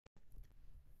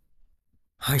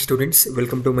Hi students,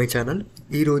 welcome to my channel.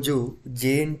 ఈరోజు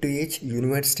JNTH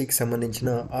యూనివర్సిటీకి సంబంధించిన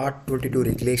R22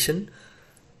 regulation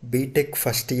BTech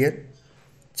first year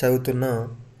చదువుతున్న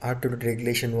R22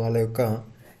 రెగ్యులేషన్ వాళ్ళ యొక్క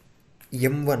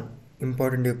M1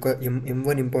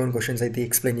 ఇంపార్టెంట్ క్వశ్చన్స్ అయితే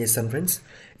ఎక్స్ప్లెయిన్ చేస్తాను ఫ్రెండ్స్.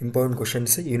 ఇంపార్టెంట్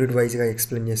క్వశ్చన్స్ యూనిట్ వైజ్గా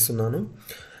ఎక్స్ప్లెయిన్ చేస్తున్నాను.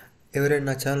 ఎవరైనా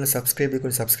నా ఛానల్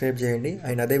సబ్స్క్రైబ్ చేయండి.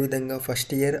 అండ్ అదేవిధంగా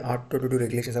ఫస్ట్ ఇయర్ R22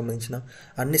 రెగ్యులేషన్ సంబంధించిన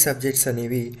అన్ని సబ్జెక్ట్స్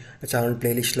అనేవి ఛానల్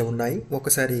ప్లేలిస్ట్లో ఉన్నాయి,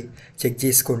 ఒకసారి చెక్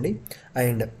చేసుకోండి.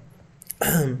 అండ్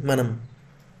మనం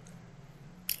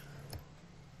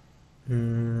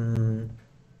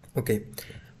ఓకే,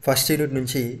 ఫస్ట్ యూనిట్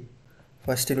నుంచి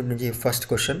first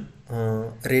question,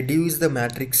 reduce the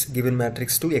matrix given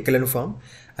matrix to ఎకెలన్ form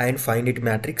and find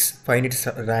its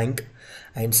rank.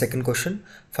 And second question,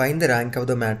 find the rank of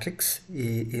the matrix. ఈ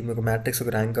ఒక మ్యాట్రిక్స్ ఒక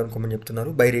ర్యాంక్ అనుకోమని చెప్తున్నారు.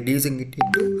 By reducing it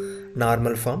into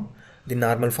normal form, దీన్ని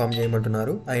normal form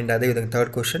చేయమంటున్నారు. And అదేవిధంగా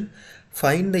third question,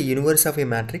 find the universe of A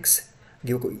matrix,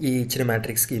 ఈ ఇచ్చిన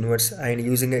మ్యాట్రిక్స్కి universe and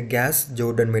using a gas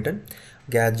Jordan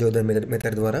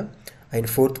method ద్వారా. And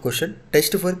fourth question,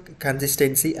 test for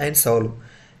consistency and solve.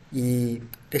 ఈ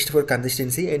test for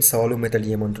consistency and solve method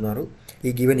చేయమంటున్నారు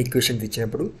ఈ given equations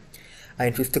ఇచ్చినప్పుడు.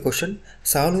 And fifth question,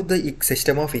 solve the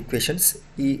system of equations.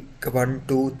 ఈ 1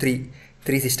 2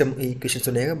 3 system equations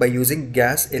ఉన్నాయి by using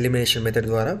gas elimination method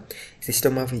ద్వారా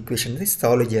system of ఈక్వేషన్ని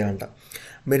solve చేయాలంట.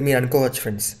 మీరు అనుకోవచ్చు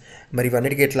ఫ్రెండ్స్, మరి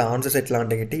ఇవన్నిటికీ ఆన్సర్స్ ఎట్లా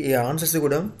అంటే ఈ ఆన్సర్స్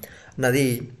కూడా నాది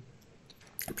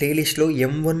ప్లేలిస్ట్లో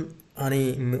M1 అని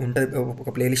ఉంటుంది, ఒక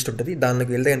ప్లేలిస్ట్ ఉంటుంది.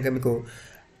 దానిలోకి వెళ్తే కనుక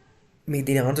మీ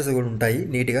దీని ఆన్సర్స్ కూడా ఉంటాయి,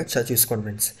 నీట్గా చూసుకోండి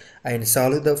friends. And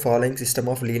solve the following system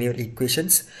of linear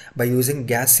equations by using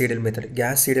gas Seidel method.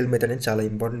 Gas Seidel method అనేది చాలా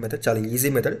ఇంపార్టెంట్ మెథడ్, చాలా ఈజీ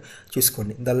మెథడ్,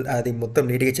 చూసుకోండి. అది మొత్తం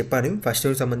నీట్గా చెప్పాను. ఫస్ట్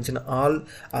యూనిట్ సంబంధించిన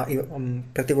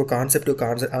ప్రతి ఒక్క కాన్సెప్ట్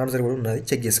ఆన్సర్ కూడా ఉన్నది,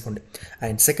 చెక్ చేసుకోండి.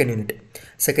 అండ్ సెకండ్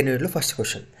యూనిట్లో first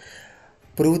question,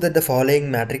 prove that the following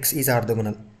matrix is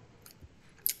orthogonal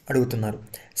అడుగుతున్నారు.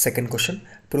 Second question,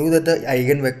 prove that the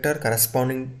eigen vector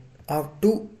corresponding of two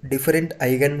different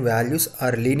eigen values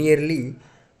are linearly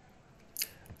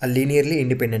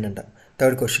independent అంట.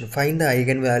 Third question, find the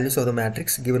eigen values of the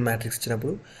matrix given matrix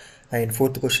ఇచ్చినప్పుడు. And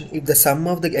fourth question, if the sum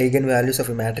of the eigen values of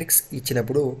a matrix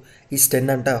ఇచ్చినప్పుడు is 10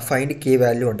 అంట, find K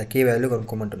value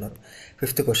కనుక్కోమంటున్నారు.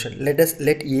 Fifth question,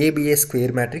 let A B A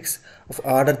square matrix of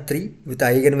order 3 with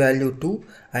eigen value 2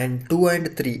 and 2 and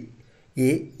 3.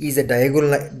 A is a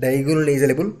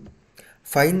diagonalizable.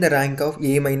 Find the rank of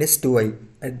A minus 2i.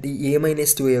 అది A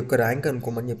minus 2i యొక్క rank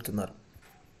అనుకోమని చెప్తున్నారు.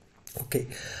 Okay,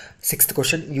 sixth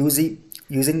question,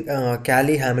 using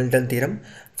క్యాలీ Hamilton theorem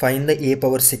find the A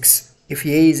power 6 if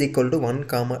A is equal to 1,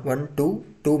 2,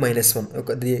 2 minus 1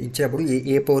 ఒక ఇచ్చినప్పుడు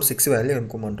A power 6 value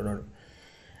అనుకోమంటున్నాడు.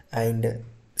 And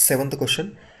seventh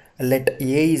question, let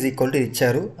A is equal to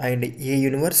ఇచ్చారు and A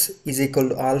universe is equal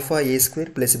to alpha A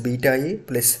square plus beta A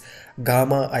plus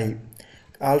gamma I.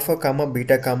 Alpha comma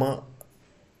beta comma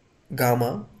gamma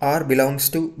are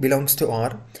belongs to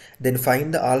are, then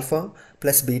find the alpha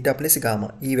plus beta plus gamma,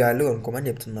 ఈ value అనుకోమని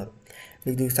చెప్తున్నారు.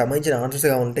 మీకు దీనికి సంబంధించిన answers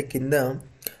కావాలంటే కింద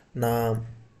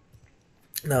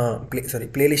నా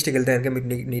ప్లేలిస్ట్కి వెళ్తే కనుక మీకు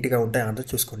నీట్గా ఉంటాయి, ఆన్సర్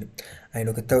చూసుకోండి. అండ్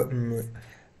ఒక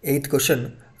eighth question,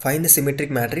 find the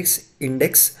symmetric matrix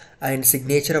index and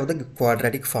signature of the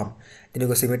quadratic form. దీని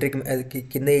ఒక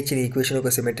కింద ఇచ్చిన ఈక్వేషన్ ఒక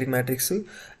symmetric matrix,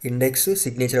 index,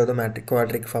 signature of the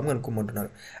quadratic form అనుకోమంటున్నారు.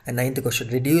 And ninth question,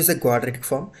 reduce the quadratic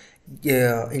form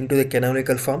into the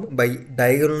canonical form by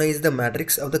డయాగోనలైజ్ the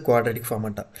matrix of the quadratic form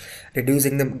అంట.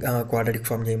 Reducing the quadratic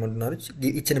form చేయమంటున్నారు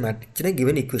ఇచ్చిన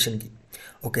given ఈక్వేషన్కి.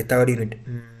 Okay, third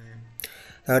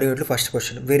యూనిట్లో first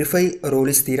question, verify the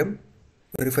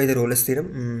రోలిస్ theorem.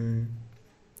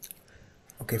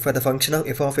 Okay, for the function of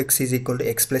f of x is equal to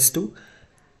x plus 2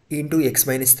 into x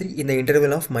minus 3 in the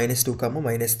interval of minus 2 comma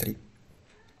minus 3.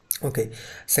 Okay,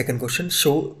 second question,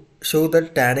 show that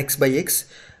tan x by x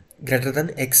greater than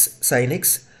x sin x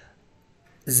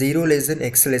 0 less than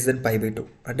x less than pi by 2.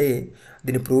 అంటే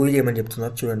దీన్ని prove చేయమని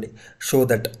చెప్తున్నారు. చూడండి, show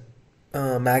that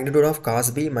magnitude of cos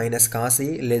b minus cos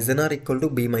a less than or equal to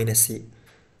b minus a.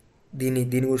 దీన్ని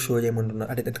కూడా show చేయమంటున్నారు,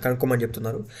 అంటే కనుక్కోమని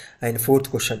చెప్తున్నారు. And fourth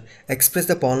question, express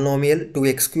the polynomial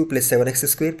 2x³ +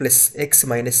 7x² + x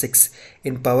minus 6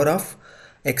 in power of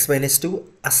x minus 2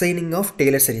 assigning of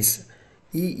Taylor series.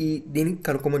 దీన్ని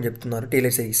కనుక్కోమని చెప్తున్నారు,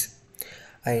 Taylor series.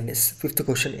 And fifth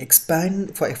question, expand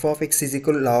f of x is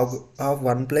equal log of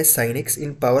 1 + sin x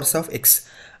in powers of x.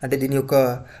 అంటే దీని యొక్క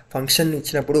function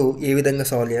ఇచ్చినప్పుడు ఏ విధంగా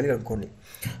solve చేయాలి కనుక్కోండి.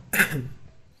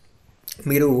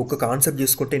 మీరు ఒక కాన్సెప్ట్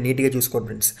చూసుకుంటే నీట్గా చూసుకోండి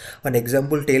friends. One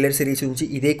example tailor series నుంచి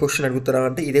ఇదే క్వశ్చన్ అడుగుతారా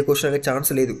అంటే ఇదే క్వశ్చన్ అడిగే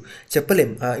ఛాన్స్ లేదు,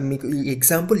 చెప్పలేం. మీకు ఈ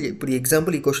ఎగ్జాంపుల్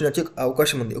ఈ క్వశ్చన్ వచ్చే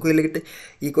అవకాశం ఉంది. ఒకవేళ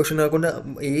ఈ క్వశ్చన్ కాకుండా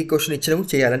ఏ క్వశ్చన్ ఇచ్చినా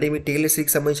కూడా చేయాలంటే మీ టైలర్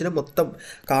సిరీస్కి సంబంధించిన మొత్తం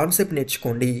కాన్సెప్ట్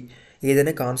నేర్చుకోండి.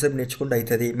 ఏదైనా కాన్సెప్ట్ నేర్చుకుంటే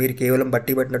అవుతుంది. మీరు కేవలం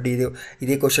పట్టినట్టు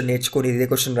ఇదే క్వశ్చన్ నేర్చుకొని ఇదే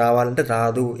క్వశ్చన్ రావాలంటే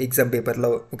రాదు ఎగ్జామ్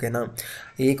పేపర్లో. ఓకేనా,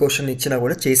 ఏ క్వశ్చన్ ఇచ్చినా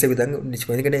కూడా చేసే విధంగా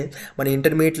నేర్చుకో. ఎందుకంటే మన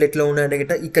ఇంటర్మీడియట్లో ఎట్లా ఉన్నాయంటే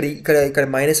గిట్ట ఇక్కడ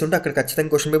మైనస్ ఉంటే అక్కడ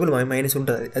ఖచ్చితంగా క్వశ్చన్ పేపర్ మైనస్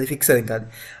ఉంటుంది, అది ఫిక్స్ అది కాదు.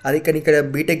 అది కానీ ఇక్కడ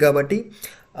బీటెక్ కాబట్టి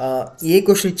ఏ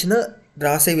క్వశ్చన్ ఇచ్చినా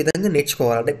రాసే విధంగా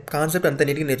నేర్చుకోవాలి. అంటే కాన్సెప్ట్ అంత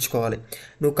నీట్గా నేర్చుకోవాలి.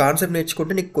 నువ్వు కాన్సెప్ట్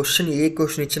నేర్చుకుంటే నీకు ఏ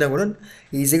క్వశ్చన్ ఇచ్చినా కూడా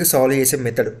ఈజీగా సాల్వ్ చేసే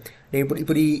మెథడ్. నేను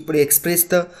ఇప్పుడు ఎక్స్ప్రెస్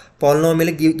ద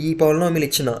పాలినామియల్ ఈ పాలినామియల్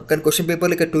ఇచ్చిన కానీ క్వశ్చన్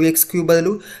పేపర్లో ఇక్కడ 2x³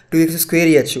 బదులు 2x²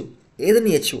 ఇవ్వచ్చు, ఏదైనా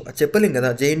ఇవ్వచ్చు, అది చెప్పలేం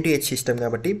కదా. Jntuh సిస్టమ్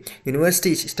కాబట్టి,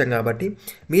 యూనివర్సిటీ సిస్టమ్ కాబట్టి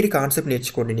మీరు కాన్సెప్ట్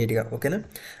నేర్చుకోండి నీట్గా. ఓకేనా.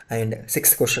 And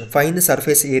 6th question, find the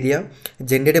surface area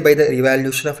generated by the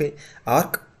revolution of A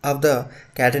arc of the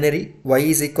catenary y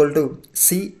is equal to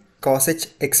c cos h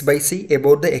x by c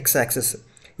about the x axis.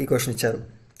 ఈ question ఇచ్చారు.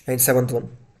 And 7th one,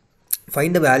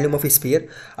 find the volume of A spear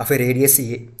of A radius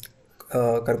ఏ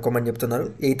కనుక్కోమని చెప్తున్నారు.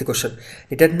 8th question,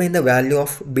 determine the value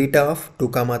of beta of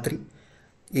 2,3.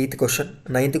 8th question.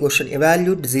 9th question,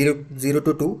 evaluate 0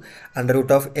 to 2 under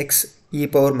root of x e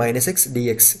power minus x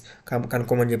dx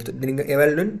కనుక్కోమని చెప్తుంది. దీనికి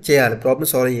evaluate చేయాలి, problem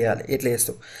solve చేయాలి. ఎట్లా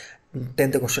చేస్తావు.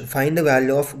 10th question, find the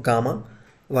value of gamma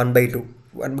 1/2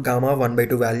 gamma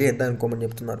 1/2 value ఎంత అనుకోమని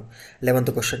చెప్తున్నారు.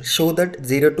 11th question, show that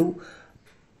 0 to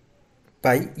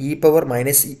pi e power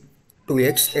minus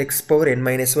 2x x power n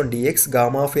minus 1 dx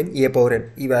gamma of n a power n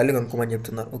ఈ value అనుకోమని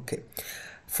చెప్తున్నారు. Okay.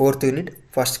 4th unit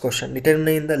first question,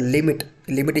 determine the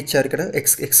limit ఇచ్చారు ఇక్కడ x,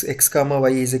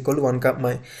 y is equal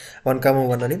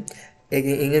 1,1 అని.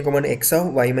 ఇంకొకటి x of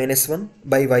y minus 1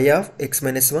 by y of x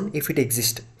minus 1 if it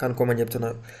exist కనుక్కోమని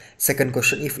చెప్తున్నారు. Second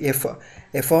question, if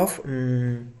f of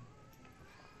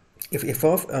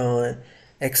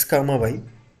x, y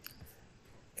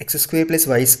x² plus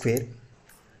y²,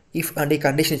 if అంటే ఈ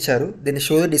condition ఇచ్చారు, దీన్ని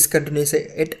show the discontinuous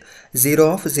at 0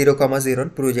 of 0,0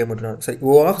 అని prove చేయమంటున్నారు. Sorry,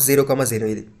 O of 0,0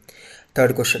 ఇది.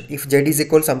 Third question, if z is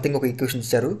equal something ఒక equation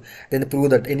ఇచ్చారు, దీన్ని ప్రూవ్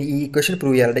దట్ ఈ ఈక్వేషన్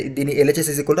ప్రూవ్ చేయాలి. దీన్ని LHS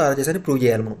is equal to RHS అని ప్రూవ్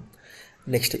చేయాలి మనం.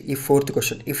 నెక్స్ట్ ఈ fourth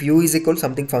question, if u is equal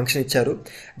something function ఇచ్చారు,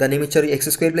 దాన్ని ఏమి ఇచ్చారు,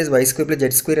 x² plus y² plus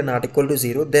z² and not equal to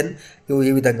 0, then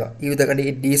ఈ విధంగా అంటే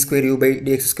d²u by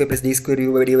dx² plus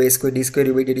d²u by dy²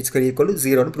 d²u by dt² equal to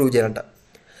 0 అని prove చేయాలంట.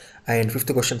 And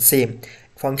fifth question, same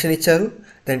function ఇచ్చారు,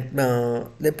 దెన్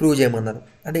ప్రూవ్ చేయమన్నారు.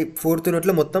 అంటే 4th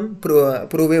యూనిట్లో మొత్తం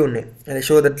ప్రూవే ఉన్నాయి, అంటే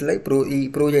షో దట్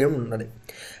ప్రూవ్ చేయడం ఉన్నది.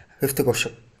 5th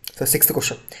question. So 6th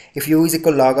question, if you is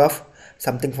equal log of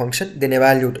something function then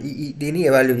evaluate, దీన్ని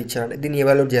ఎవాల్యూట్ ఇచ్చారంటే దీన్ని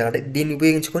ఎవాల్యూట్ చేయాలంటే దీన్ని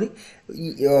ఉపయోగించుకొని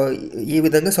ఈ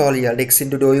విధంగా సాల్వ్ చేయాలి. x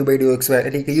into do you by do X,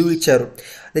 అంటే ఇక యూ ఇచ్చారు,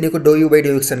 దీన్ని ఒక do you by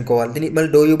do X అనుకోవాలి, దీన్ని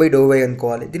మళ్ళీ do you by do why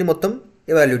అనుకోవాలి, దీన్ని మొత్తం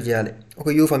ఎవాల్యూట్ చేయాలి ఒక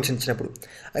యూ ఫంక్షన్ ఇచ్చినప్పుడు.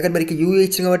 అక్కడ మరి యూ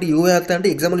ఇచ్చింది కాబట్టి యూ అవుతా అంటే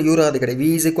ఎగ్జాంపుల్ యూ రాదు. ఇక్కడ v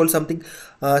is equal something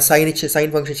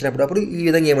sine function ఇచ్చినప్పుడు అప్పుడు ఈ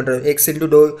విధంగా ఏమంటారు, x into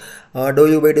do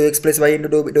you by do X plus y into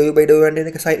do you by do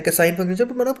అంటే సైన్ ఫంక్షన్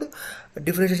ఇచ్చినప్పుడు మనం అప్పుడు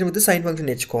డిఫరెన్షియేషన్ విత్ సైన్ ఫంక్షన్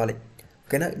నేర్చుకోవాలి.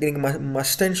 ఓకేనా. దీనికి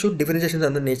మస్ట్ అండ్ షుడ్ డిఫరెన్షియేషన్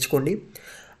అందరూ నేర్చుకోండి,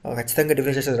 ఖచ్చితంగా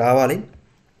డిఫరెన్షియేషన్ రావాలి.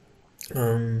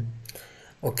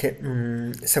 Okay.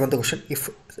 7th question, if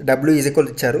w is equal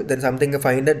ఇచ్చారు, then something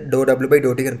find that do w by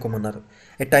do tea అనుకోమన్నారు.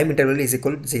 At time interval is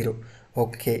equal 0.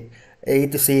 Okay.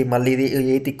 8th same మళ్ళీ ఇది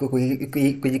 8th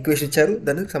ఈక్వేషన్ ఇచ్చారు,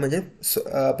 దానికి సంబంధించిన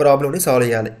ప్రాబ్లమ్ని సాల్వ్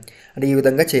చేయాలి, అంటే ఈ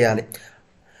విధంగా చేయాలి.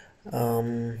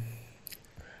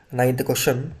 9th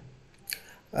question,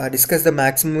 discuss the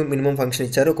maximum minimum function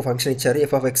ఇచ్చారు, ఒక ఫంక్షన్ ఇచ్చారు,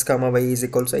 f of x, y is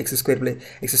equals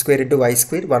x² into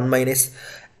y² 1 minus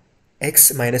x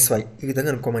minus y ఈ విధంగా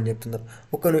అనుకోమని చెప్తున్నారు.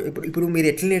 ఇప్పుడు మీరు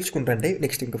ఎట్లా నేర్చుకుంటారంటే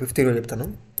నెక్స్ట్ ఇంకా 5th రోజు చెప్తాను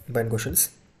ఇంపార్టెంట్ క్వశ్చన్స్.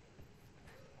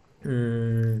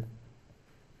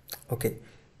 ఓకే.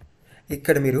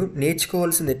 ఇక్కడ మీరు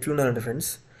నేర్చుకోవాల్సింది ఎట్లున్నారంటే ఫ్రెండ్స్,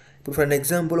 ఇప్పుడు ఫర్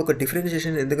ఎగ్జాంపుల్ ఒక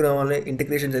డిఫరెన్షియేషన్ ఎందుకు రావాలి,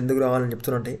 ఇంటిగ్రేషన్స్ ఎందుకు రావాలని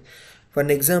చెప్తున్నంటే,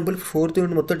 ఫర్ ఎగ్జాంపుల్ 4th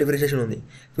యూనిట్ మొత్తం డిఫరెన్షియేషన్ ఉంది,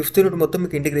 5th యూనిట్ మొత్తం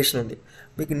మీకు ఇంటిగ్రేషన్ ఉంది.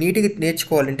 మీకు నీట్గా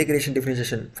నేర్చుకోవాలి integration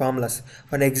differentiation formulas.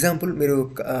 For example మీరు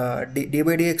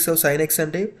d/dx ఆఫ్ sin x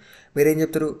అంటే మీరు ఏం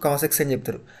చెప్తారు, cos x అని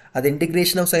చెప్తారు. అది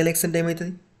ఇంటిగ్రేషన్ ఆఫ్ sin x అంటే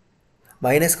ఏమవుతుంది,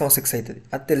 మైనస్ cos x అవుతుంది,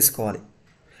 అది తెలుసుకోవాలి.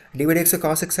 d/dx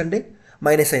cos x అంటే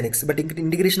minus sin x, but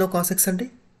integration of cos x అంటే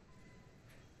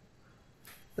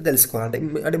తెలుసుకోవాలి.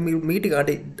 అంటే మీరు నీట్గా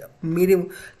అంటే మీరు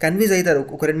కన్విన్స్ అవుతారు.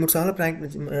 ఒక 2-3 సార్లు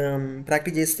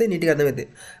ప్రాక్టీస్ చేస్తే నీట్గా అర్థమవుతుంది.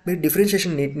 మీరు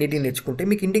డిఫరెన్షియేషన్ నీట్గా నేర్చుకుంటే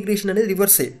మీకు ఇంటిగ్రేషన్ అనేది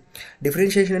రివర్సే.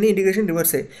 డిఫరెన్షియేషన్ అని ఇంటిగ్రేషన్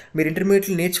రివర్సే. మీరు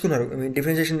ఇంటర్మీడియట్లో నేర్చుకున్నారు,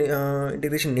 డిఫరెన్షియేషన్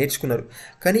ఇంటిగ్రేషన్ నేర్చుకున్నారు.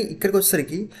 కానీ ఇక్కడికి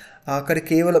వచ్చేసరికి అక్కడ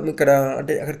కేవలం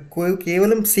అంటే అక్కడ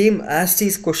కేవలం సేమ్ యాజ్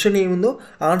టీజ్ క్వశ్చన్ ఏముందో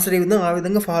ఆన్సర్ ఏముందో ఆ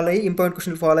విధంగా ఫాలో అయ్యి ఇంపార్టెంట్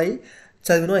క్వశ్చన్ ఫాలో అయ్యి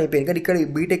చదివినా అయిపోయింది. కానీ ఇక్కడ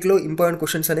బీటెక్లో ఇంపార్టెంట్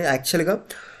క్వశ్చన్స్ అనేవి యాక్చువల్గా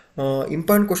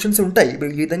ఇంపార్టెంట్ క్వశ్చన్స్ ఉంటాయి. ఇప్పుడు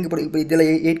ఈ విధంగా ఇప్పుడు ఇందులో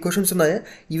 8 క్వశ్చన్స్ ఉన్నాయా,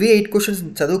 ఇవే 8 క్వశ్చన్స్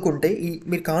చదువుకుంటే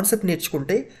మీరు కాన్సెప్ట్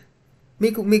నేర్చుకుంటే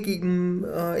మీకు మీకు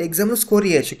ఎగ్జామ్లో స్కోర్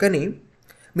చేయొచ్చు. కానీ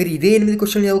మీరు ఇదే 8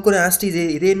 క్వశ్చన్లు చదువుకొని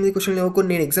ఇదే 8 క్వశ్చన్లు చదువుకొని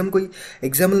నేను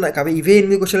ఎగ్జామ్లో నాకు అవి ఇవే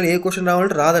 8 క్వశ్చన్లు ఏ క్వశ్చన్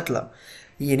రావాలంటే రాదట్లా.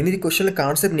 ఈ 8 క్వశ్చన్ల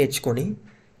కాన్సెప్ట్ నేర్చుకొని,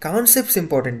 కాన్సెప్ట్స్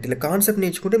ఇంపార్టెంట్. ఇలా కాన్సెప్ట్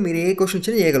నేర్చుకుంటే మీరు ఏ క్వశ్చన్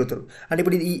ఇచ్చినా చేయగలుగుతారు. అంటే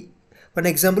ఇప్పుడు for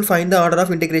example find the order of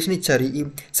integration ఇచ్చారు ఈ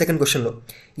సెకండ్ క్వశ్చన్లో.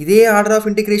 ఇదే ఆర్డర్ ఆఫ్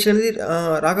ఇంటిగ్రేషన్ అనేది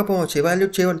రాకపోవచ్చు,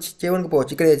 ఎవాల్యూట్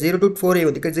చేయకపోవచ్చు. ఇక్కడ 0 to 4a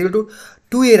ఉంది, ఇక్కడ 0 to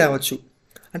 2a రావచ్చు.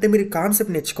 అంటే మీరు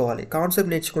కాన్సెప్ట్ నేర్చుకోవాలి. కాన్సెప్ట్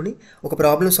నేర్చుకొని ఒక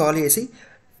ప్రాబ్లం సాల్వ్ చేసి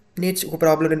ఒక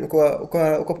ప్రాబ్లం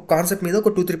ఒక కాన్సెప్ట్ మీద ఒక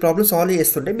 2-3 ప్రాబ్లమ్ సాల్వ్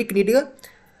చేస్తుంటే మీకు నీట్గా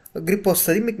గ్రిప్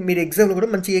వస్తుంది. మీరు ఎగ్జామ్లో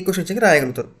కూడా మంచి ఏ క్వశ్చన్ వచ్చి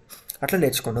రాయగలుగుతారు. అట్లా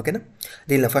నేర్చుకోండి, ఓకేనా.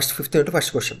 దీనిలో fifth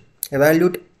first question,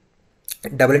 evaluate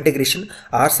double integration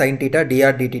r sin theta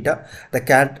dr d theta the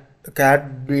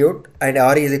caveat and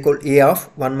r is equal a of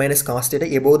 1 minus cos theta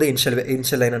above the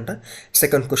initial line anta.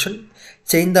 Second question,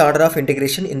 change the order of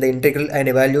integration in the integral and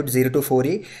evaluate 0 to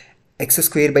 4a x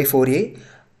square by 4a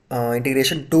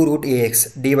integration 2 root ax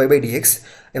dy by dx.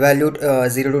 Evaluate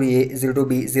 0 to a 0 to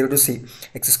b 0 to c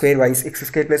x square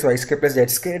plus y square plus z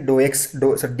square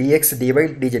dx dy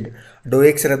dz dou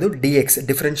x radu dx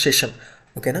differentiation,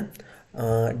 ఓకేనా.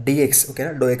 dx, ఓకేనా,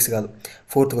 dou x కాదు.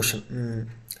 Fourth question,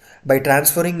 by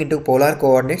transferring into polar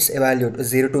coordinates evaluate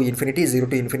 0 to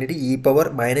infinity e power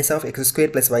minus of x square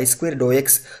plus y square dou x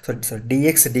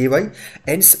dx dy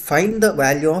and find the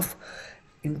value of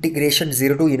integration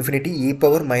 0 to infinity e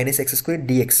power minus x square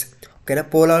dx, ఓకేనా.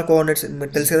 Polar coordinates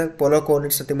తెలుసు కదా. Polar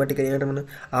coordinates thematic ఏంటంటే మనం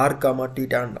r, θ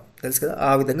అంటాం, తెలుసు కదా.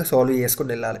 ఆ విధంగా సాల్వ్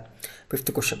చేసుకొని వెళ్ళాలి.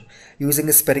 Fifth question,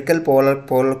 using spherical polar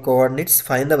coordinates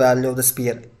find the value of the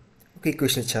spear. ఒక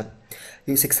ఈక్వేషన్ ఇచ్చారు.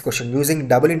 ఈ sixth question, using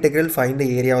double integral find the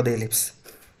area of the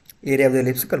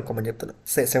ellipse కనుక్కోమని చెప్తాను.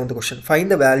 Seventh question, find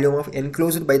the value of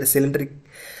enclosed by the cylinder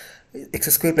x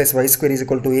square plus y square is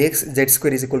equal to ax, z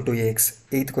square is equal to ax.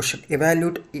 Eighth question,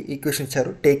 evaluate equation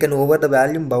ఇచ్చారు. Taken over the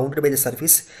volume bounded by the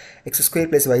surface x square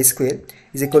plus y square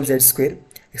is equal to z square,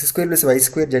 x square plus y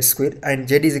square z square and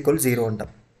z is equal to 0 అంటాం.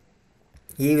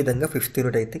 ఈ విధంగా fifth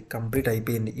unit అయితే complete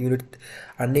అయిపోయింది.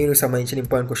 అన్ని unit సంబంధించిన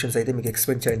important questions అయితే మీకు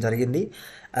explain చేయడం జరిగింది.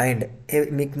 అండ్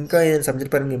మీకు ఇంకా ఏదైనా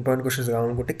సబ్జెక్ట్ పరంగా ఇంపార్టెంట్ క్వశ్చన్స్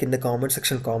కావాలనుకుంటే కింద కామెంట్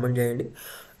సెక్షన్ కామెంట్ చేయండి.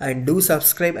 And do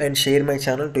subscribe and share my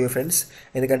channel to your friends.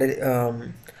 ఎందుకంటే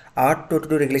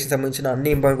R22 రెగ్యులేషన్ సంబంధించిన అన్ని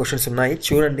ఇంపార్టెంట్ క్వశ్చన్స్ ఉన్నాయి,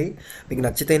 చూడండి. మీకు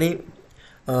నచ్చితేనే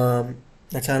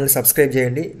నా ఛానల్ సబ్స్క్రైబ్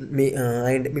చేయండి,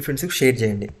 అండ్ మీ ఫ్రెండ్స్కి షేర్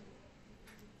చేయండి.